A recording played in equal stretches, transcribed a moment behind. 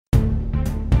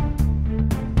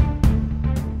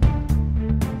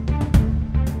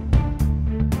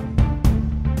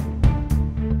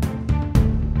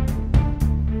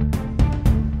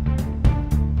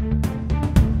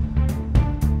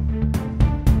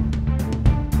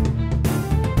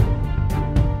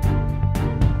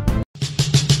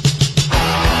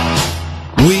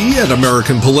at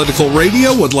American Political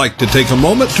Radio would like to take a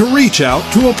moment to reach out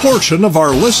to a portion of our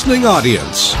listening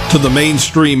audience. To the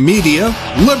mainstream media,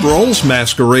 liberals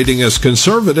masquerading as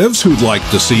conservatives who'd like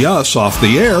to see us off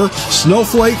the air,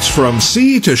 snowflakes from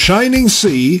sea to shining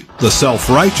sea, the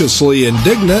self-righteously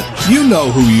indignant, you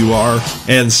know who you are,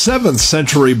 and 7th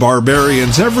century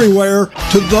barbarians everywhere,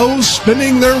 to those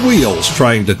spinning their wheels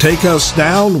trying to take us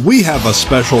down, we have a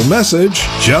special message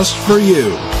just for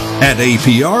you. At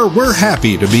APR, we're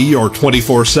happy to be your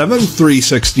 24/7,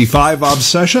 365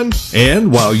 obsession,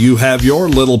 and while you have your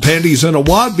little panties in a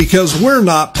wad because we're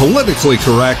not politically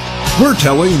correct, we're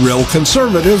telling real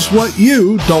conservatives what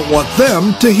you don't want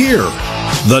them to hear.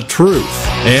 The truth.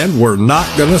 And we're not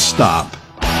gonna stop.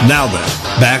 Now then,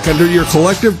 back under your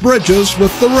collective bridges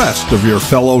with the rest of your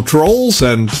fellow trolls,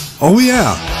 and, oh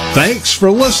yeah, thanks for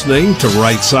listening to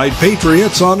Right Side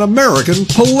Patriots on American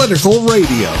Political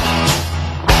Radio.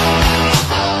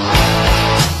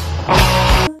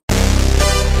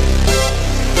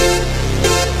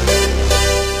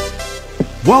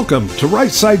 Welcome to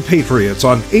Right Side Patriots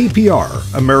on APR,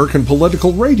 American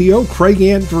Political Radio. Craig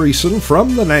Andreessen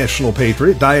from the National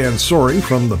Patriot, Diane Sori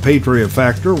from the Patriot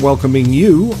Factor, welcoming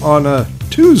you on a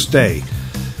Tuesday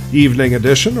evening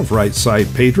edition of Right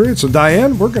Side Patriots. And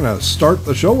Diane, we're going to start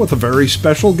the show with a very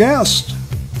special guest.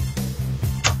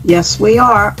 Yes, we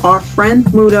are. Our friend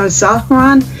Mudar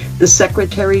Zahran, the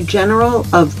Secretary General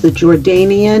of the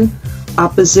Jordanian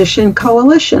Opposition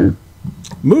Coalition.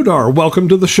 Mudar, welcome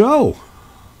to the show.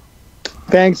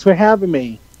 Thanks for having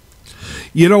me.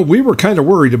 You know, we were kind of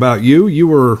worried about you. You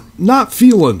were not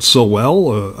feeling so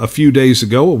well a few days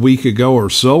ago, a week ago or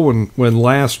so, when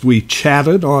last we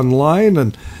chatted online,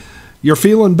 and you're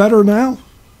feeling better now?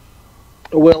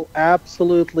 Well,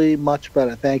 absolutely much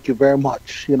better. Thank you very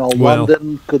much. You know,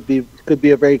 London could be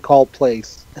a very cold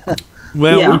place.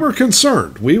 Well, yeah. We were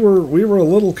concerned. We were a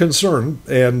little concerned,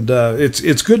 and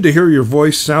it's good to hear your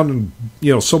voice sounding,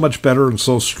 so much better and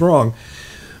so strong.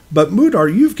 But Mudar,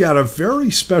 you've got a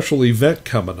very special event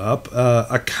coming up,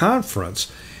 a conference,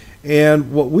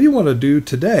 and what we want to do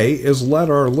today is let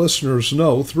our listeners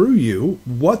know through you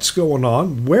what's going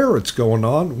on, where it's going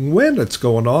on, when it's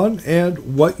going on,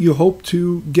 and what you hope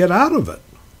to get out of it.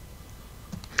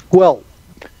 Well,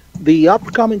 the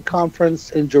upcoming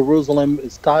conference in Jerusalem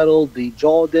is titled the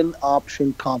Jordan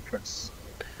Option Conference.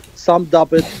 Some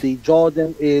dub it the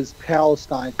Jordan is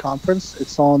Palestine Conference.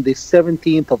 It's on the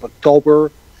 17th of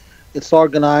October. It's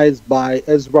organized by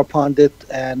Ezra Pundit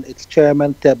and its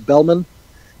chairman, Ted Bellman,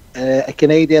 a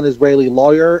Canadian-Israeli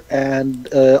lawyer, and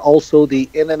also the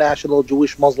International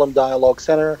Jewish-Muslim Dialogue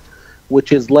Center,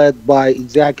 which is led by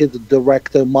Executive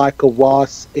Director Michael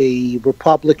Ross, a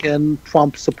Republican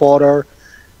Trump supporter,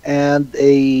 and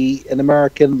an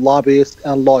American lobbyist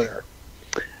and lawyer.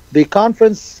 The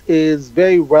conference is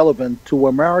very relevant to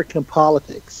American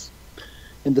politics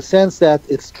in the sense that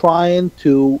it's trying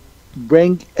to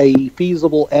bring a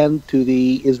feasible end to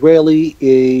the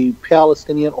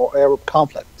Israeli-Palestinian or Arab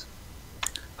conflict.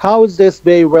 How is this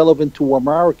very relevant to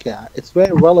America? It's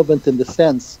very relevant in the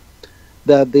sense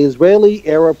that the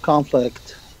Israeli-Arab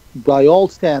conflict, by all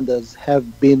standards,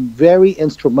 have been very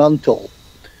instrumental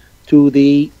to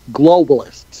the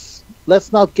globalists.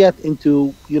 Let's not get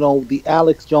into, the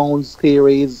Alex Jones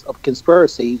theories of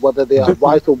conspiracy, whether they are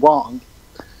right or wrong.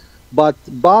 But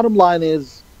bottom line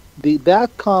is, that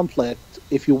conflict,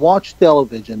 if you watch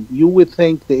television, you would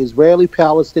think the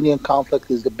Israeli-Palestinian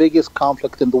conflict is the biggest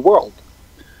conflict in the world.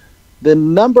 The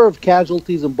number of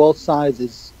casualties on both sides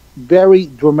is very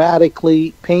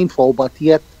dramatically painful, but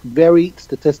yet very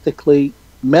statistically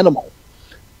minimal.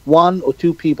 1 or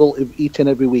 2 people each and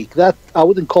every week. That I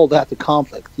wouldn't call that a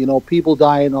conflict. People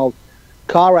dying of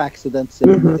car accidents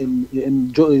in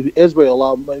Israel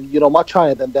are much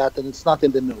higher than that, and it's not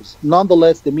in the news.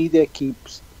 Nonetheless, the media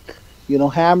keeps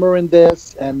hammering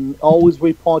this and always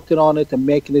reporting on it and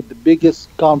making it the biggest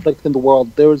conflict in the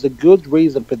world. There is a good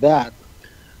reason for that.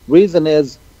 Reason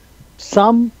is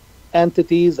some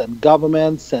entities and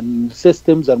governments and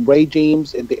systems and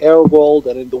regimes in the Arab world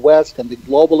and in the West and the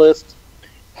globalists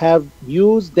have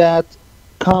used that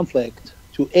conflict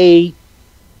to A,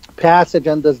 pass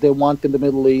agendas they want in the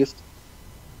Middle East,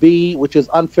 B, which is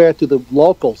unfair to the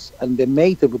locals and the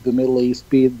native of the Middle East,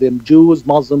 be it them Jews,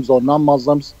 Muslims, or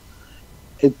non-Muslims.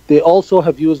 They also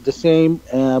have used the same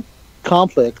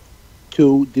conflict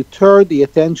to deter the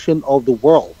attention of the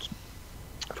world.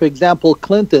 For example,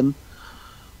 Clinton,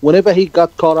 whenever he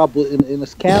got caught up in a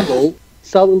scandal,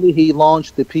 suddenly he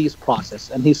launched the peace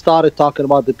process, and he started talking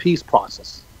about the peace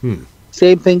process.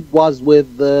 Same thing was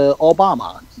with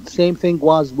Obama. Same thing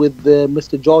was with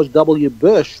Mr. George W.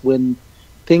 Bush when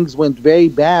things went very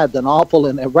bad and awful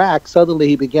in Iraq, suddenly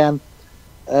he began,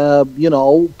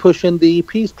 pushing the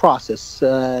peace process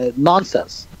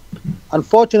nonsense.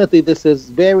 Unfortunately, this is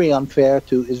very unfair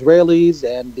to Israelis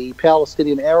and the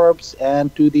Palestinian Arabs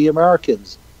and to the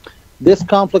Americans. This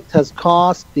conflict has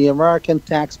cost the American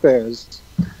taxpayers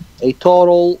a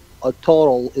total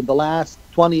in the last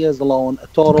 20 years alone, a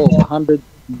total of $100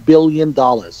 billion.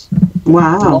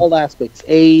 Wow. In all aspects,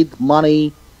 aid,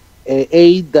 money,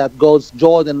 aid that goes.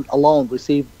 Jordan alone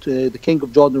received, the King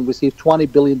of Jordan received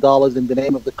 $20 billion in the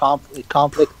name of the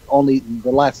conflict only in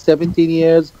the last 17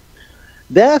 years.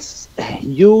 That's a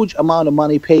huge amount of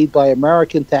money paid by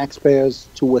American taxpayers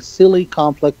to a silly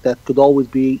conflict that could always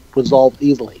be resolved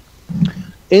easily.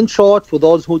 In short, for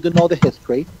those who don't know the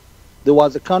history, there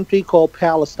was a country called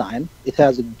Palestine. It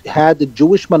had a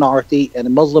Jewish minority and a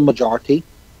Muslim majority.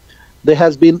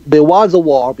 There was a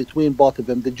war between both of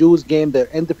them. The Jews gained their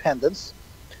independence,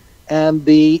 and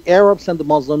the Arabs and the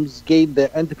Muslims gained their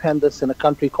independence in a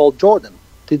country called Jordan.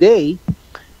 Today,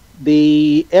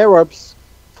 the Arabs,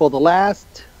 for the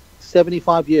last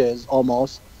 75 years,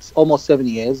 almost 70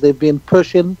 years, they've been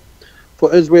pushing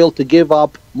for Israel to give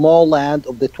up more land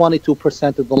of the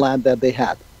 22% of the land that they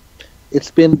had.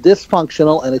 It's been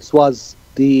dysfunctional, and it was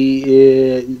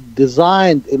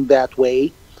designed in that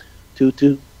way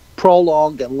to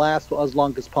prolong and last for as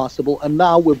long as possible, and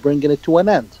now we're bringing it to an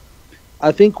end.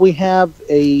 I think we have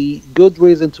a good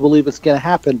reason to believe it's going to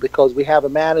happen, because we have a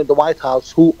man in the White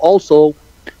House who also,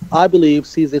 I believe,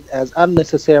 sees it as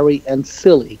unnecessary and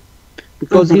silly,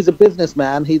 because he's a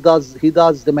businessman. He does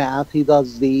the math, he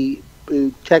does the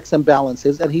checks and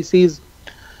balances, and he sees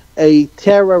a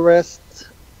terrorist,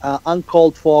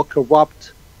 uncalled for,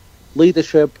 corrupt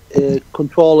leadership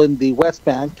controlling the West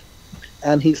Bank,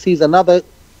 and he sees another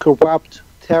corrupt,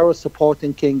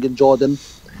 terror-supporting king in Jordan,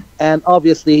 and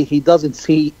obviously he doesn't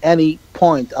see any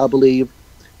point, I believe,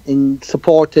 in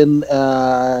supporting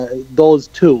those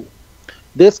two.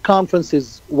 This conference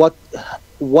is what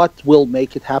will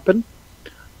make it happen.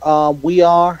 We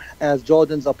are, as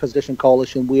Jordan's opposition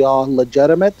coalition, we are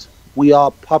legitimate, we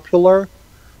are popular,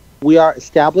 we are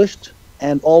established,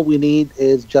 and all we need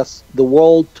is just the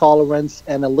world tolerance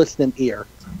and a listening ear.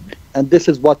 And this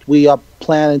is what we are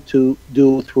planning to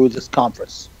do through this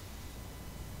conference.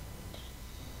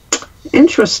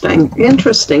 Interesting.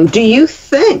 Do you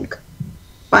think,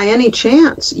 by any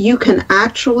chance, you can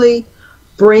actually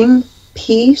bring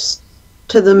peace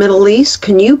to the Middle East?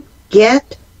 Can you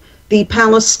get the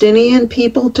Palestinian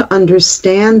people to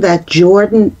understand that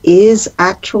Jordan is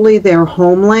actually their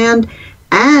homeland?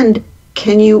 And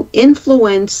can you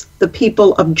influence the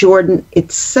people of Jordan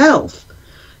itself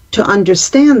to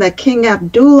understand that King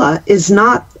Abdullah is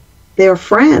not their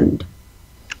friend?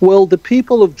 Well, the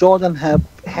people of Jordan have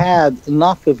had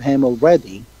enough of him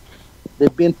already.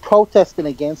 They've been protesting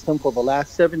against him for the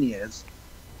last 7 years,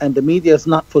 and the media is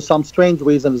not, for some strange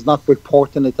reason, is not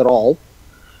reporting it at all.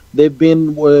 They've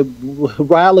been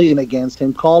rallying against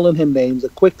him, calling him names. A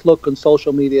quick look on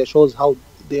social media shows how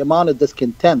the amount of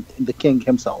discontent in the king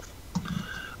himself.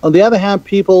 On the other hand,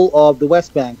 people of the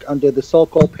West Bank, under the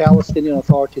so-called Palestinian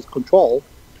Authority's control,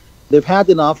 they've had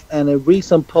enough, and a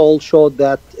recent poll showed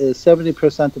that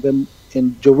 70% of them,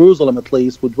 in Jerusalem at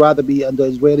least, would rather be under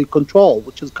Israeli control,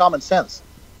 which is common sense.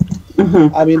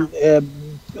 I mean,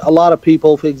 a lot of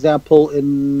people, for example,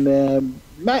 in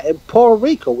Puerto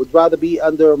Rico would rather be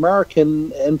under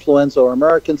American influence or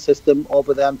American system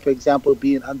over than, for example,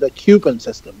 being under Cuban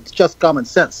system. It's just common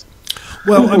sense.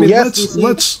 Well, I mean,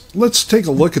 let's take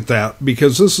a look at that,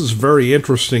 because this is a very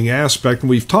interesting aspect, and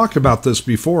we've talked about this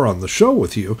before on the show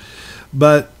with you.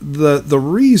 But the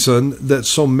reason that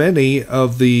so many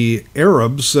of the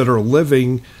Arabs that are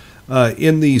living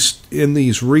in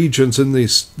these regions, in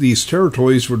these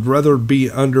territories, would rather be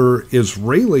under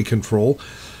Israeli control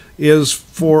is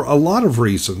for a lot of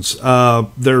reasons.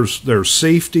 There's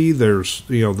safety, there's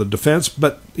the defense,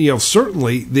 but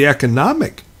certainly the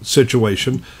economic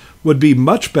situation would be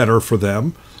much better for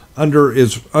them under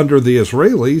the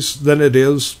Israelis than it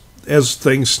is as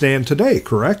things stand today,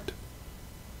 correct?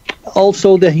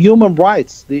 Also, the human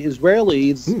rights. The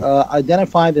Israelis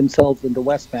identify themselves in the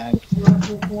West Bank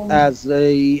as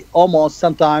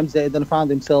sometimes they identify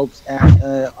themselves as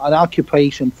an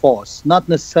occupation force, not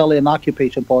necessarily an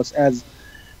occupation force, as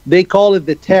they call it,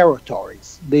 the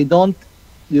territories. They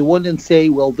wouldn't say,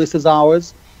 well, this is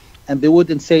ours, and they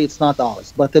wouldn't say it's not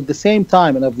ours. But at the same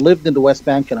time, and I've lived in the West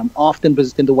Bank, and I'm often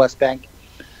visiting the West Bank,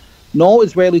 no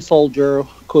Israeli soldier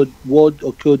could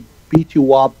beat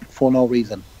you up for no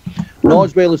reason. No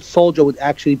Israeli soldier would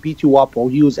actually beat you up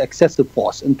or use excessive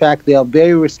force. In fact, they are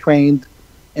very restrained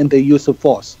in their use of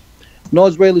force. No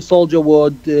Israeli soldier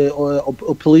would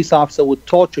or police officer would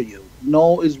torture you.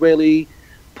 No Israeli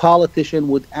politician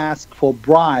would ask for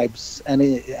bribes and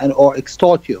or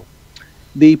extort you.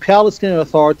 The Palestinian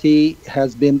Authority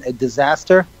has been a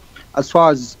disaster. As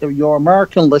far as your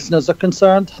American listeners are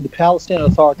concerned, the Palestinian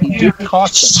Authority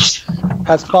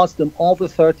has cost them over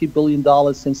 $30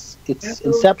 billion since its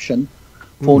inception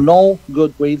for no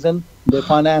good reason. They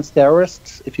finance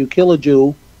terrorists. If you kill a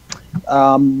Jew,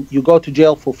 you go to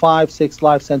jail for 5, 6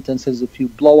 life sentences. If you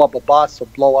blow up a bus or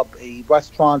blow up a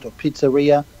restaurant or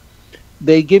pizzeria,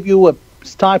 they give you a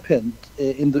stipend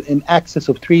in excess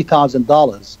of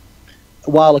 $3,000,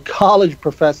 while a college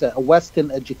professor, a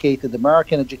Western-educated,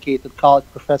 American-educated college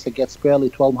professor, gets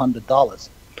barely $1,200.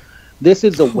 This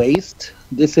is a waste.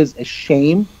 This is a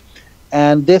shame,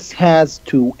 and this has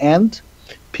to end.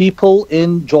 People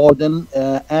in Jordan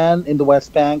and in the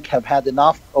West Bank have had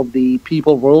enough of the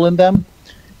people ruling them,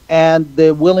 and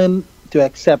they're willing to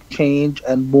accept change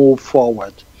and move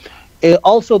forward.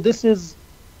 Also, this is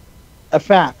a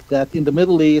fact that in the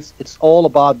Middle East, it's all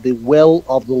about the will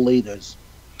of the leaders.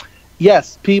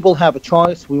 Yes, people have a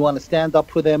choice. We want to stand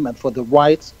up for them and for the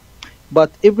rights,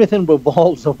 but everything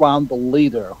revolves around the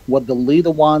leader, what the leader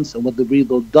wants and what the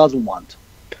leader doesn't want.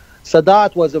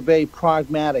 Sadat was a very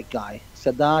pragmatic guy.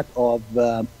 Sadat of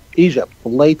Egypt, the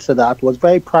late Sadat, was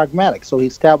very pragmatic, so he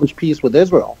established peace with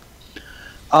Israel.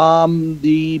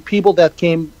 The people that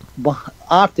came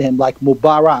after him, like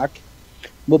Mubarak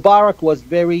was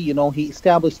very, he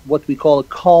established what we call a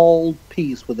cold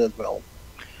peace with Israel.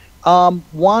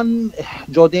 One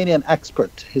Jordanian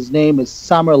expert, his name is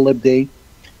Samer Libdi,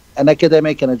 an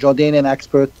academic and a Jordanian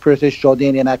expert, British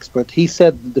Jordanian expert, he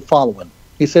said the following.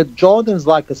 He said, Jordan's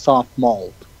like a soft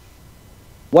mold.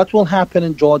 What will happen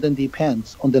in Jordan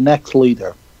depends on the next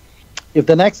leader. If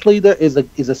the next leader is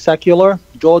a secular,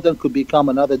 Jordan could become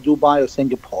another Dubai or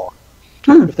Singapore.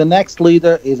 If the next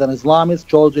leader is an Islamist,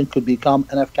 Jordan could become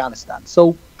an Afghanistan.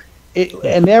 So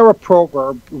an Arab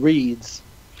proverb reads,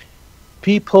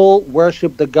 people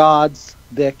worship the gods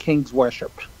their kings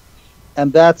worship.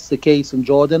 And that's the case in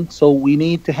Jordan. So we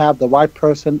need to have the right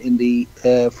person in the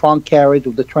front carriage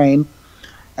of the train.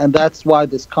 And that's why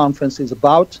this conference is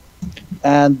about.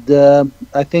 And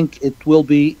I think it will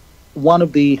be one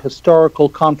of the historical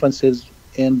conferences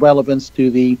in relevance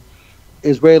to the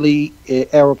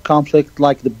Israeli-Arab conflict,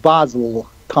 like the Basel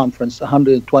conference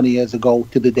 120 years ago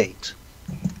to the date.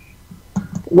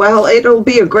 Well, it'll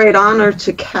be a great honor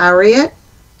to carry it.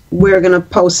 We're going to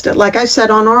post it, like I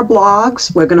said, on our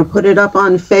blogs. We're going to put it up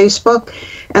on Facebook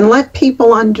and let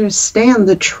people understand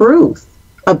the truth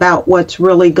about what's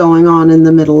really going on in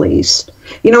the Middle East.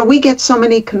 We get so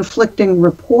many conflicting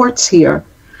reports here.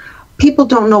 People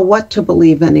don't know what to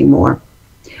believe anymore.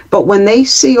 But when they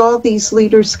see all these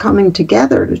leaders coming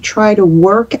together to try to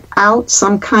work out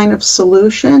some kind of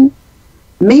solution,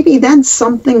 maybe then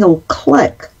something will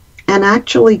click and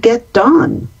actually get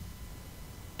done.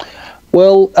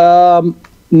 Well,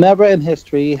 never in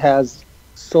history has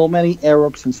so many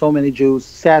Arabs and so many Jews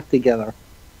sat together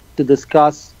to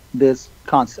discuss this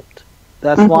concept.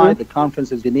 That's why the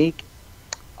conference is unique.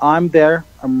 I'm there.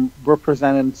 I'm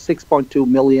representing 6.2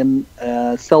 million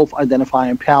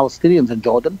self-identifying Palestinians in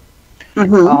Jordan.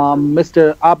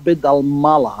 Mr. Abd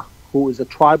al-Mala, who is a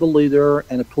tribal leader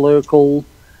and a political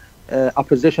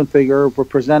opposition figure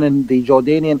representing the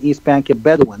Jordanian East Bank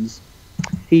Bedouins,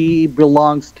 he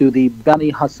belongs to the Bani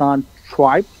Hassan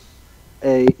tribe.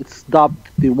 It's dubbed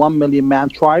the 1 million man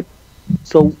tribe.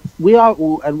 So we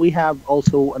have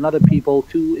also another people,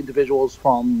 2 individuals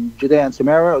from Judea and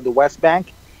Samaria, or the West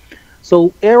Bank.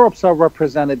 So Arabs are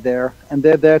represented there, and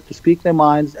they're there to speak their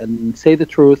minds and say the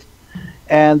truth.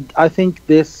 And I think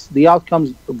the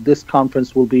outcomes of this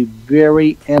conference will be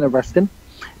very interesting.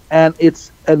 And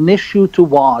it's an issue to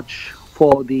watch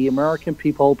for the American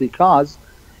people because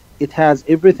it has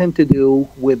everything to do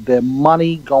with the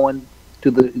money going to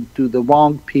the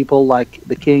wrong people like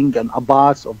the king and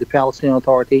Abbas of the Palestinian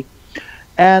Authority,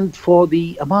 and for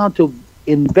the amount of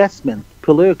investment,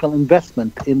 political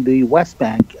investment in the West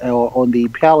Bank or on the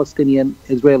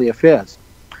Palestinian-Israeli affairs.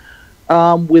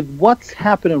 With what's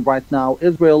happening right now,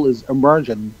 Israel is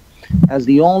emerging as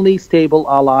the only stable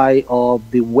ally of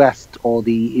the West or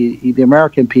the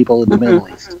American people in the Middle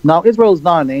East. Now, Israel is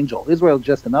not an angel. Israel is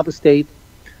just another state.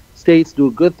 States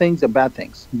do good things and bad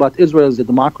things. But Israel is a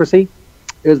democracy.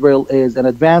 Israel is an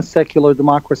advanced secular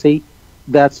democracy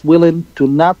that's willing to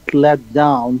not let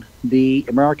down the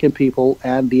American people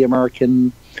and the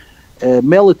American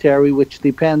military, which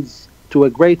depends to a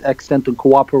great extent on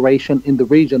cooperation in the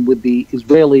region with the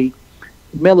Israeli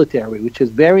military, which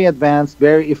is very advanced,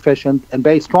 very efficient, and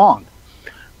very strong.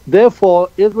 Therefore,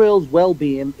 Israel's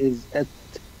well-being is at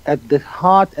the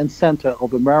heart and center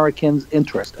of Americans'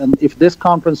 interest. And if this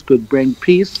conference could bring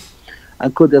peace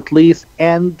and could at least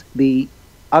end the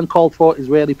uncalled for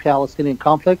Israeli-Palestinian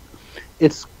conflict,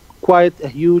 it's quite a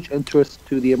huge interest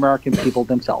to the American people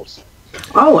themselves.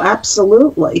 Oh,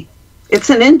 absolutely.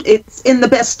 It's in the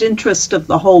best interest of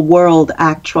the whole world,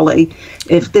 actually,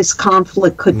 if this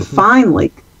conflict could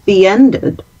finally be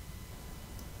ended.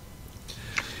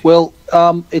 Well,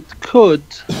 it could,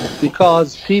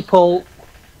 because people.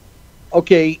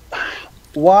 Okay,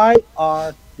 why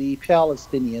are the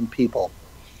Palestinian people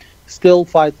still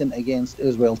fighting against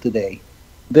Israel today?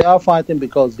 They are fighting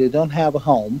because they don't have a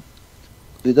home,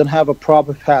 they don't have a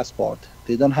proper passport,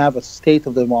 they don't have a state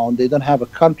of their own, they don't have a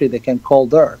country they can call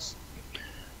theirs.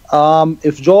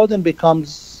 If Jordan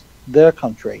becomes their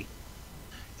country,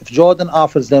 if Jordan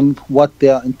offers them what they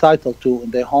are entitled to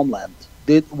in their homeland,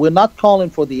 we're not calling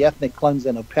for the ethnic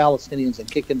cleansing of Palestinians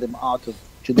and kicking them out of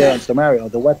Judea and Samaria or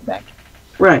the West Bank.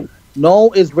 Right.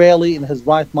 No Israeli in his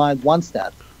right mind wants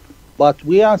that. But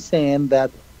we are saying that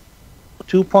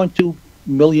 2.2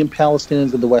 million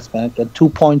Palestinians in the West Bank and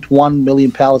 2.1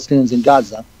 million Palestinians in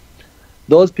Gaza,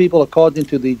 those people, according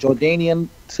to the Jordanian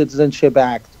Citizenship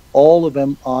Act, all of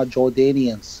them are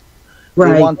Jordanians.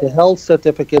 Right. They want a health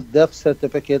certificate, death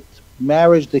certificate,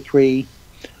 marriage decree,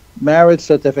 marriage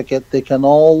certificate. They can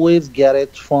always get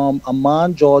it from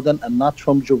Amman, Jordan, and not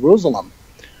from Jerusalem.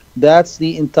 That's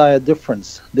the entire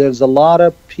difference. There's a lot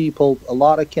of people, a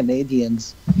lot of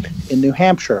Canadians in New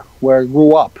Hampshire, where I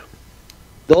grew up.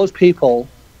 Those people,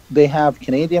 they have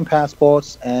Canadian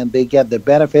passports and they get the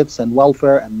benefits and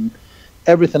welfare and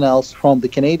everything else from the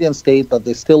Canadian state, but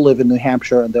they still live in New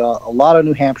Hampshire, and there are a lot of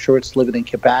New Hampshireites living in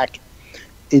Quebec.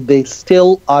 They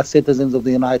still are citizens of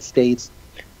the United States.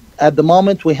 At the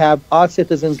moment, we have our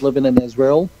citizens living in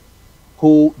Israel,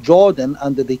 who Jordan,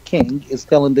 under the king, is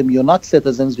telling them, you're not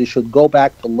citizens, you should go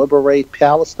back to liberate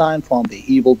Palestine from the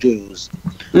evil Jews.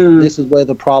 This is where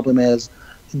the problem is.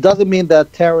 It doesn't mean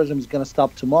that terrorism is going to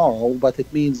stop tomorrow, but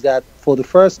it means that for the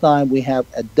first time we have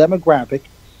a demographic,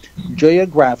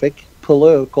 geographic,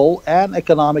 political, and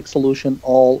economic solution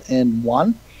all in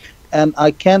one. And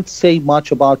I can't say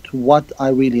much about what I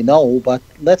really know, but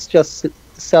let's just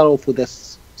settle for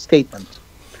this statement.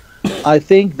 I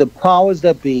think the powers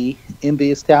that be in the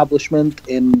establishment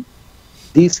in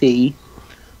DC,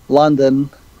 London,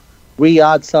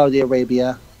 Riyadh, Saudi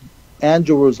Arabia, and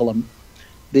Jerusalem,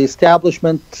 the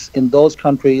establishments in those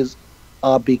countries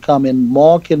are becoming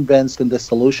more convinced in the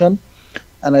solution.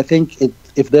 And I think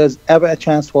if there's ever a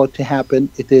chance for it to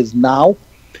happen, it is now.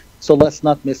 So let's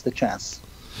not miss the chance.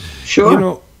 Sure. You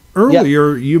know,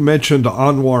 earlier you mentioned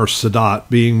Anwar Sadat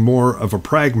being more of a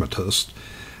pragmatist.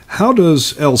 How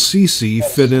does El-Sisi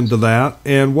fit into that?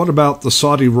 And what about the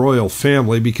Saudi royal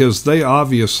family? Because they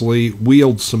obviously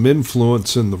wield some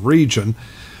influence in the region.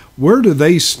 Where do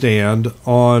they stand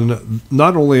on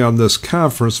not only on this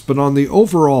conference, but on the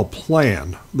overall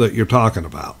plan that you're talking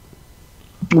about?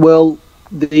 Well,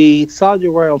 the Saudi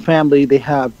royal family, they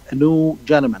have a new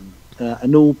gentleman, a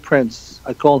new prince.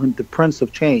 I call him the Prince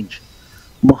of Change,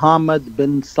 Mohammed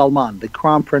bin Salman, the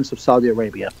Crown Prince of Saudi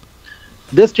Arabia.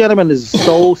 This gentleman is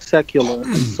so secular,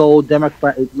 so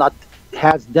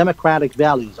has democratic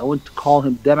values. I wouldn't call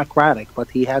him democratic, but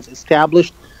he has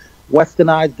established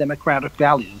westernized democratic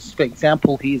values. For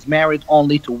example, he is married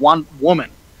only to one woman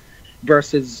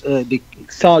versus the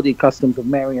Saudi customs of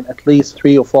marrying at least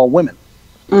 3 or 4 women.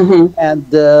 Mm-hmm. And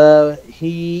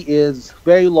he is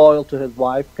very loyal to his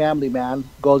wife, family man,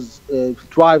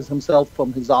 drives himself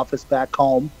from his office back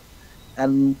home,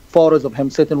 and photos of him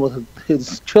sitting with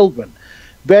his children.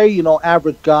 Very,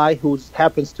 average guy who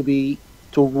happens to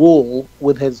rule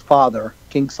with his father,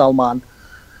 King Salman,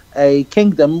 a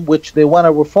kingdom which they want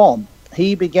to reform.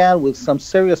 He began with some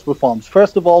serious reforms.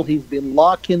 First of all, he's been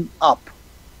locking up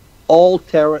all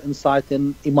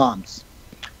terror-inciting imams.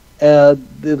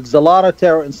 There's a lot of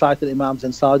terror-inciting imams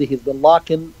in Saudi. He's been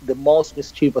locking the most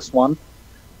mischievous one.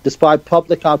 Despite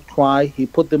public outcry, he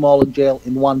put them all in jail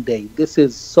in one day. This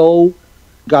is so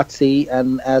gutsy,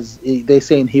 and as they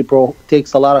say in Hebrew, it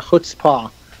takes a lot of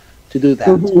chutzpah to do that.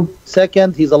 Mm-hmm.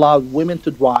 Second, he's allowed women to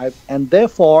drive, and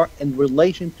therefore, in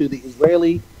relation to the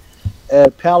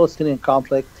Israeli-Palestinian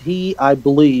conflict, he, I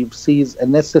believe, sees a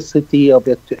necessity of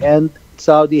it to end.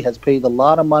 Saudi has paid a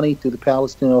lot of money to the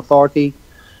Palestinian Authority,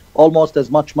 almost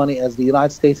as much money as the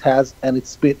United States has, and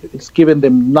it's given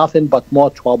them nothing but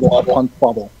more trouble upon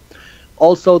trouble.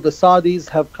 Also, the Saudis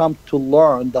have come to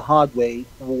learn the hard way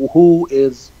who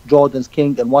is Jordan's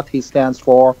king and what he stands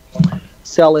for.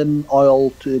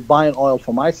 buying oil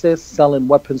from ISIS, selling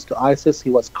weapons to ISIS. He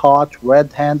was caught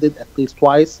red-handed at least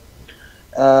twice,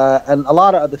 and a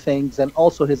lot of other things. And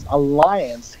also his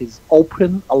alliance, his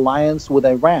open alliance with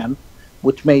Iran,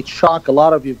 which may shock a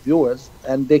lot of your viewers.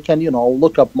 And they can,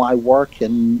 look up my work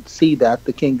and see that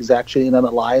the king is actually in an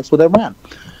alliance with Iran.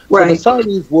 Right. So the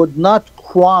Saudis would not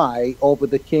cry over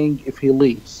the king if he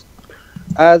leaves.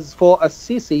 As for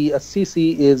Assisi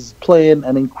is playing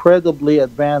an incredibly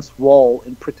advanced role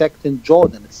in protecting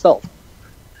Jordan itself.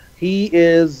 He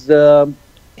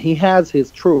has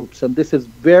his troops, and this is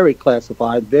very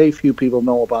classified. Very few people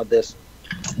know about this.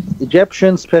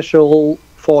 Egyptian special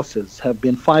forces have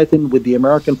been fighting with the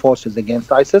American forces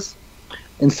against ISIS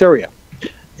in Syria.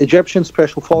 Egyptian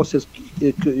special forces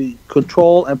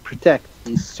control and protect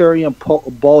the Syrian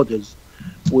borders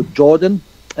with Jordan,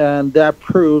 and that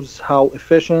proves how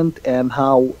efficient and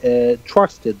how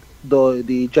trusted the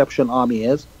Egyptian army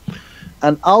is.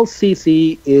 And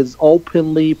al-Sisi is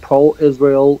openly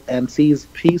pro-Israel and sees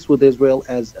peace with Israel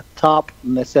as a top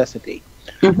necessity.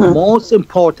 Mm-hmm. Most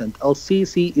important,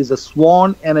 al-Sisi is a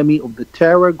sworn enemy of the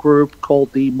terror group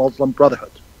called the Muslim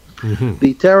Brotherhood. Mm-hmm.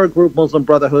 The terror group Muslim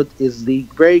Brotherhood is the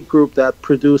very group that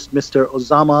produced Mr.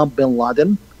 Osama bin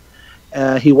Laden.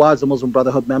 He was a Muslim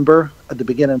Brotherhood member at the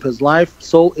beginning of his life.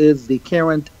 So is the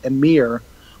current emir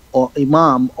or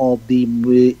imam of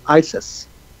the ISIS.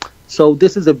 So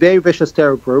this is a very vicious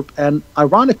terror group. And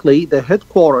ironically, the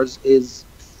headquarters is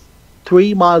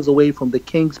 3 miles away from the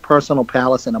king's personal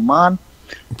palace in Amman.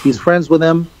 He's friends with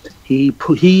them. He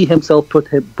himself put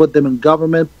them in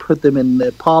government, put them in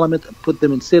parliament, and put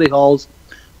them in city halls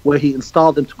where he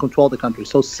installed them to control the country.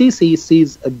 So Sisi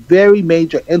sees a very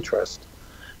major interest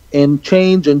in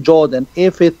change in Jordan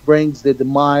if it brings the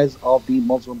demise of the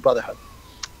Muslim Brotherhood.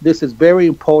 This is very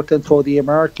important for the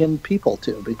American people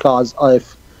too, because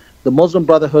if the Muslim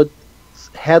Brotherhood's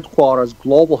headquarters,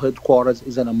 global headquarters,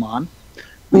 is in Amman,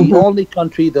 the only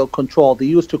country they'll control, they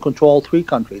used to control 3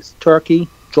 countries, Turkey,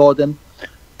 Jordan,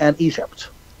 and Egypt.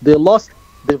 They've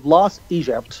lost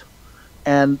Egypt,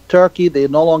 and Turkey, they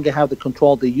no longer have the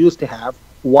control they used to have,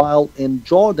 while in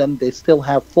Jordan, they still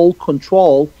have full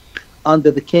control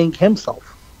under the king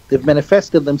himself. They've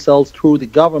manifested themselves through the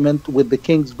government with the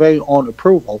king's very own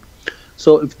approval.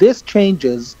 So if this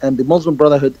changes and the Muslim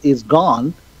Brotherhood is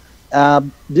gone,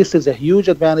 this is a huge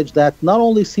advantage that not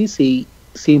only Sisi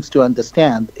seems to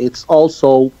understand, it's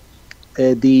also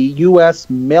the U.S.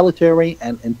 military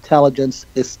and intelligence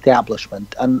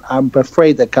establishment. And I'm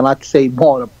afraid I cannot say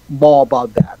more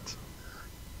about that.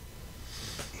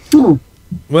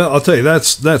 Well, I'll tell you,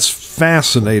 that's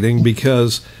fascinating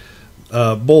because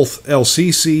both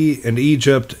El-Sisi and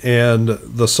Egypt and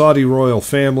the Saudi royal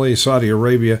family, Saudi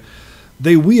Arabia,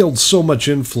 they wield so much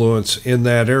influence in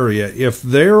that area. If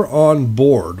they're on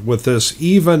board with this,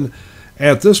 even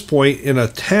at this point in a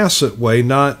tacit way,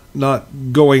 not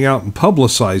going out and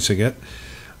publicizing it,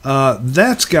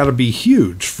 that's got to be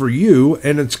huge for you,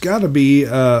 and it's got to be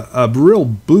a real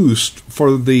boost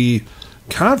for the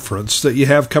conference that you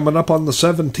have coming up on the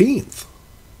 17th.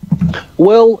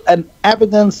 Well, and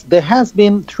evidence, there has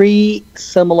been 3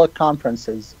 similar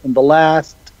conferences in the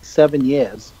last 7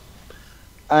 years,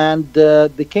 and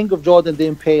the King of Jordan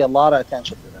didn't pay a lot of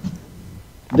attention to them.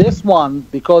 This one,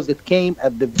 because it came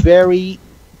at the very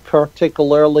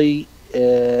particularly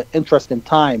interesting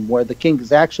time where the king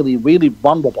is actually really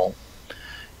vulnerable,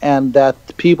 and that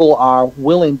people of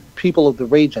the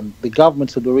region, the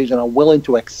governments of the region, are willing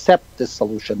to accept this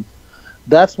solution.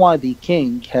 That's why the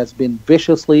king has been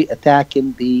viciously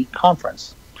attacking the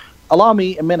conference. Allow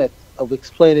me a minute of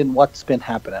explaining what's been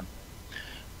happening.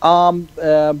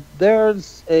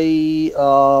 There's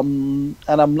and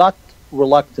I'm not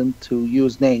reluctant to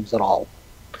use names at all.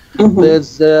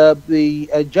 There's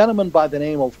a gentleman by the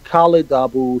name of Khalid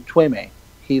Abu Tweme.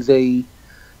 He's a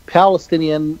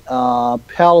Palestinian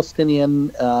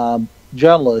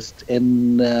journalist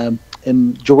in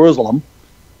Jerusalem,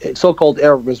 so-called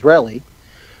Arab Israeli,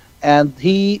 and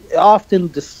he often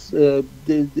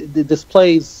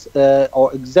displays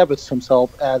or exhibits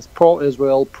himself as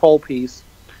pro-Israel, pro-peace.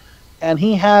 And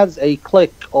he has a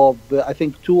clique of, I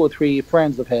think, 2 or 3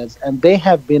 friends of his, and they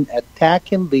have been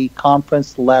attacking the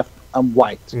conference left and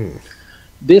right.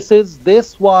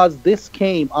 This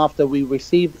came after we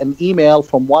received an email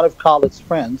from one of Khalid's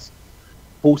friends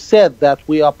who said that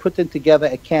we are putting together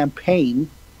a campaign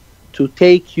to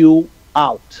take you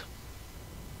out.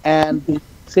 And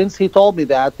since he told me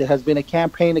that, there has been a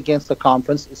campaign against the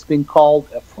conference. It's been called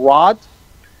a fraud.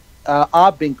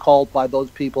 I've been called by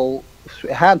those people,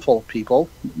 a handful of people,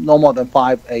 no more than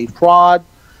 5, a fraud.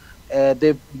 And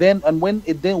when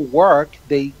it didn't work,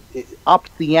 they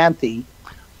upped the ante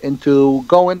into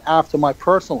going after my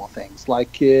personal things,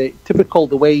 like typical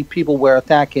the way people were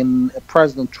attacking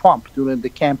President Trump during the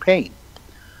campaign.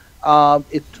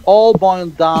 It all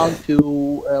boiled down to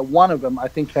one of them. I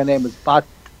think her name is Bat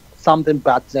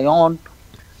Zayon,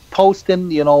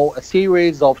 posting, a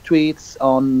series of tweets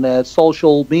on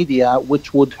social media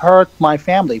which would hurt my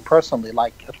family personally.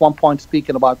 Like at one point,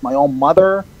 speaking about my own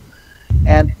mother.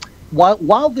 And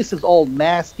while this is all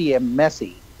nasty and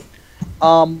messy,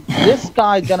 this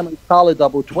guy, gentleman Khalid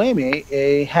Abu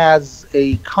Tuaimi, has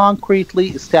a concretely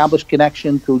established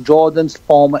connection to Jordan's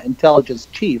former intelligence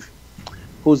chief,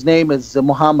 whose name is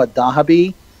Muhammad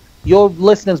Dahabi. Your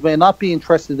listeners may not be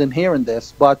interested in hearing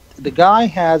this, but the guy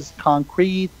has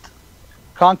concrete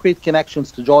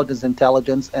connections to Jordan's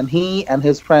intelligence, and he and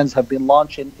his friends have been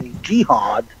launching a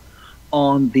jihad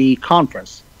on the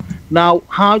conference. Now,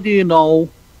 how do you know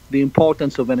the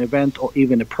importance of an event or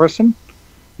even a person?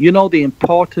 You know the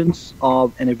importance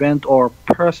of an event or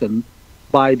person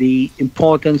by the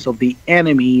importance of the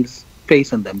enemies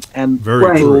facing them. And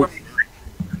very true.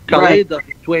 Khalid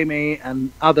Tuaimi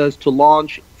and others to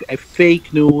launch a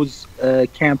fake news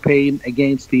campaign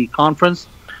against the conference.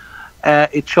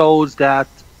 It shows that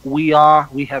we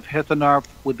have hit a nerve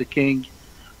with the king,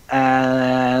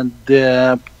 and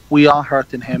we are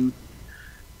hurting him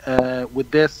with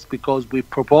this, because we're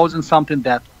proposing something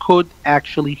that could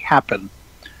actually happen.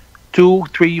 2,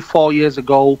 3, 4 years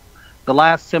ago, the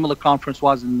last similar conference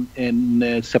was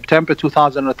in September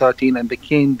 2013, and the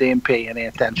king didn't pay any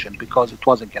attention because it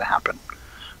wasn't going to happen.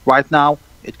 Right now,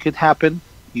 it could happen.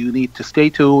 You need to stay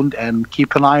tuned and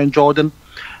keep an eye on Jordan.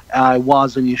 I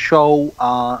was on your show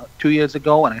 2 years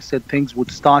ago, and I said things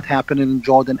would start happening in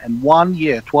Jordan. And 1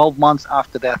 year, 12 months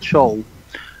after that show,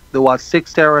 there was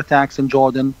 6 terror attacks in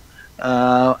Jordan,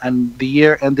 and the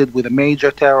year ended with a major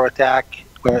terror attack,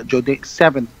 where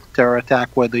 7th terror attack,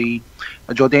 where the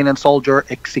Jordanian soldier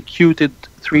executed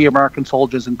 3 American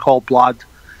soldiers in cold blood.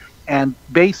 And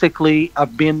basically,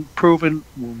 I've been proven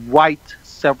right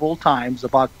several times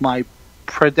about my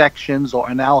predictions or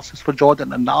analysis for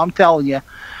Jordan. And now I'm telling you,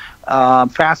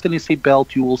 fasten your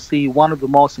seatbelt, you will see one of the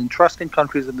most interesting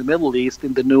countries in the Middle East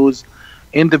in the news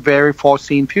in the very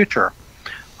foreseen future.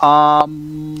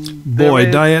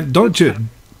 Boy, Diane, don't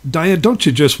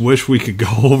you just wish we could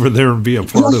go over there and be a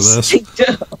part of this?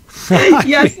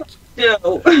 Yes, I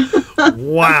do.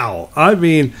 Wow. I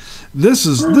mean, this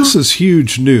is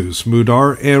huge news,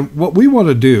 Mudar, and what we want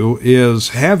to do is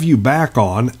have you back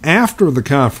on after the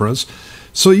conference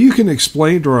so you can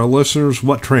explain to our listeners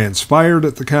what transpired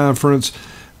at the conference,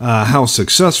 how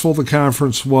successful the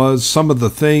conference was, some of the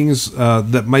things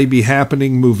that may be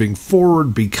happening moving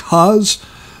forward because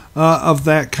of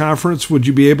that conference. Would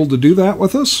you be able to do that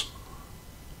with us?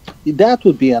 That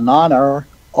would be an honor,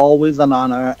 always an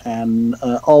honor, and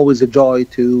always a joy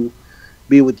to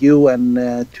be with you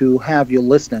and to have your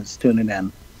listeners tuning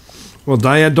in. Well,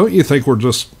 Diane, don't you think we're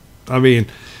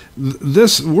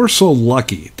so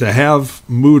lucky to have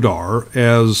Mudar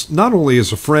as not only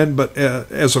as a friend, but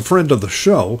as a friend of the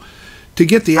show, to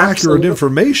get the accurate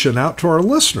information out to our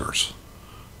listeners.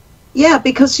 Yeah,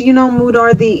 because,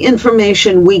 Mudar, the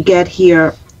information we get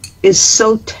here is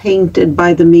so tainted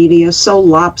by the media, so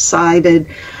lopsided,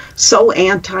 so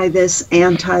anti this,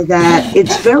 anti that.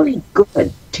 It's very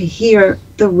good to hear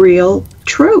the real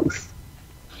truth.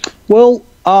 Well,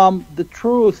 the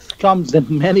truth comes in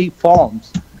many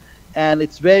forms, and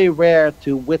it's very rare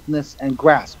to witness and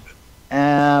grasp.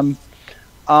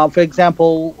 For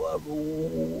example,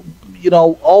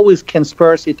 always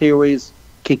conspiracy theories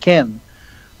kick in.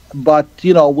 But,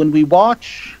 when we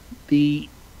watch the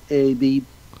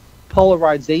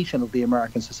polarization of the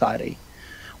American society,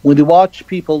 when we watch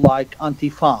people like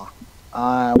Antifa,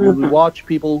 when we watch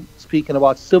people speaking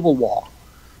about civil war,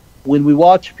 when we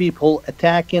watch people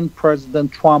attacking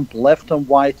President Trump left and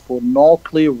right for no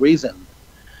clear reason,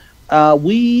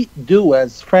 we do,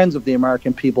 as friends of the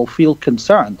American people, feel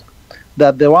concerned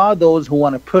that there are those who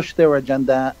want to push their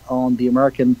agenda on the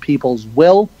American people's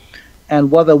will. And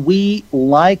whether we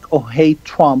like or hate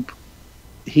Trump,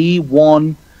 he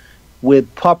won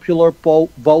with popular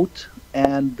vote,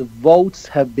 and the votes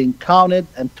have been counted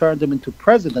and turned him into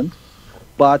president.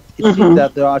 But it seems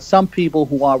that there are some people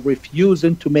who are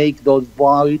refusing to make those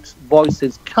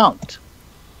voices count.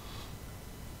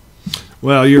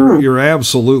 Well, you're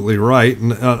absolutely right,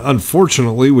 and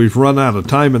unfortunately, we've run out of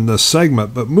time in this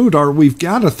segment. But Mudar, we've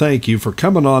got to thank you for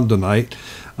coming on tonight.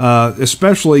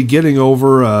 Especially getting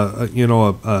over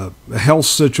a health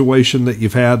situation that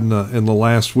you've had in the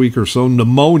last week or so.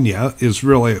 Pneumonia is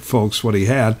really, folks, what he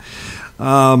had.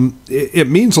 It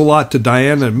means a lot to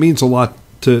Diane. It means a lot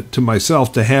to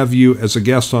myself to have you as a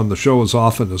guest on the show as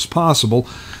often as possible.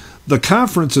 The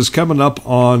conference is coming up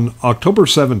on October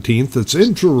 17th. It's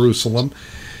in Jerusalem.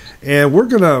 And we're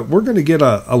gonna get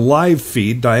a live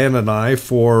feed, Diane and I,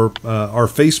 for our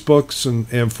Facebooks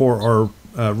and for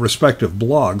our respective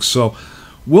blogs. So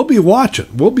we'll be watching.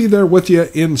 We'll be there with you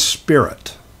in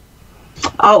spirit.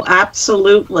 Oh,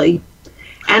 absolutely.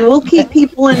 And we'll keep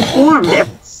people informed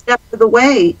every step of the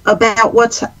way about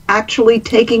what's actually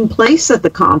taking place at the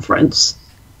conference.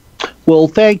 Well,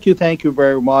 thank you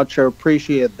very much. I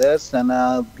appreciate this, and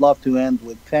I'd love to end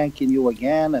with thanking you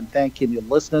again and thanking your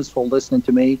listeners for listening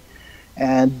to me.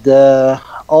 And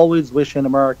always wishing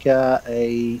America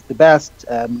the best,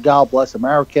 and God bless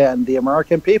America and the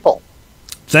American people.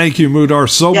 Thank you, Mudar,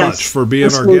 so Yes. much for being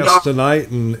Yes, our Mudar. guest tonight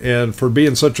and for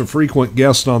being such a frequent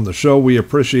guest on the show. We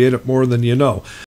appreciate it more than you know.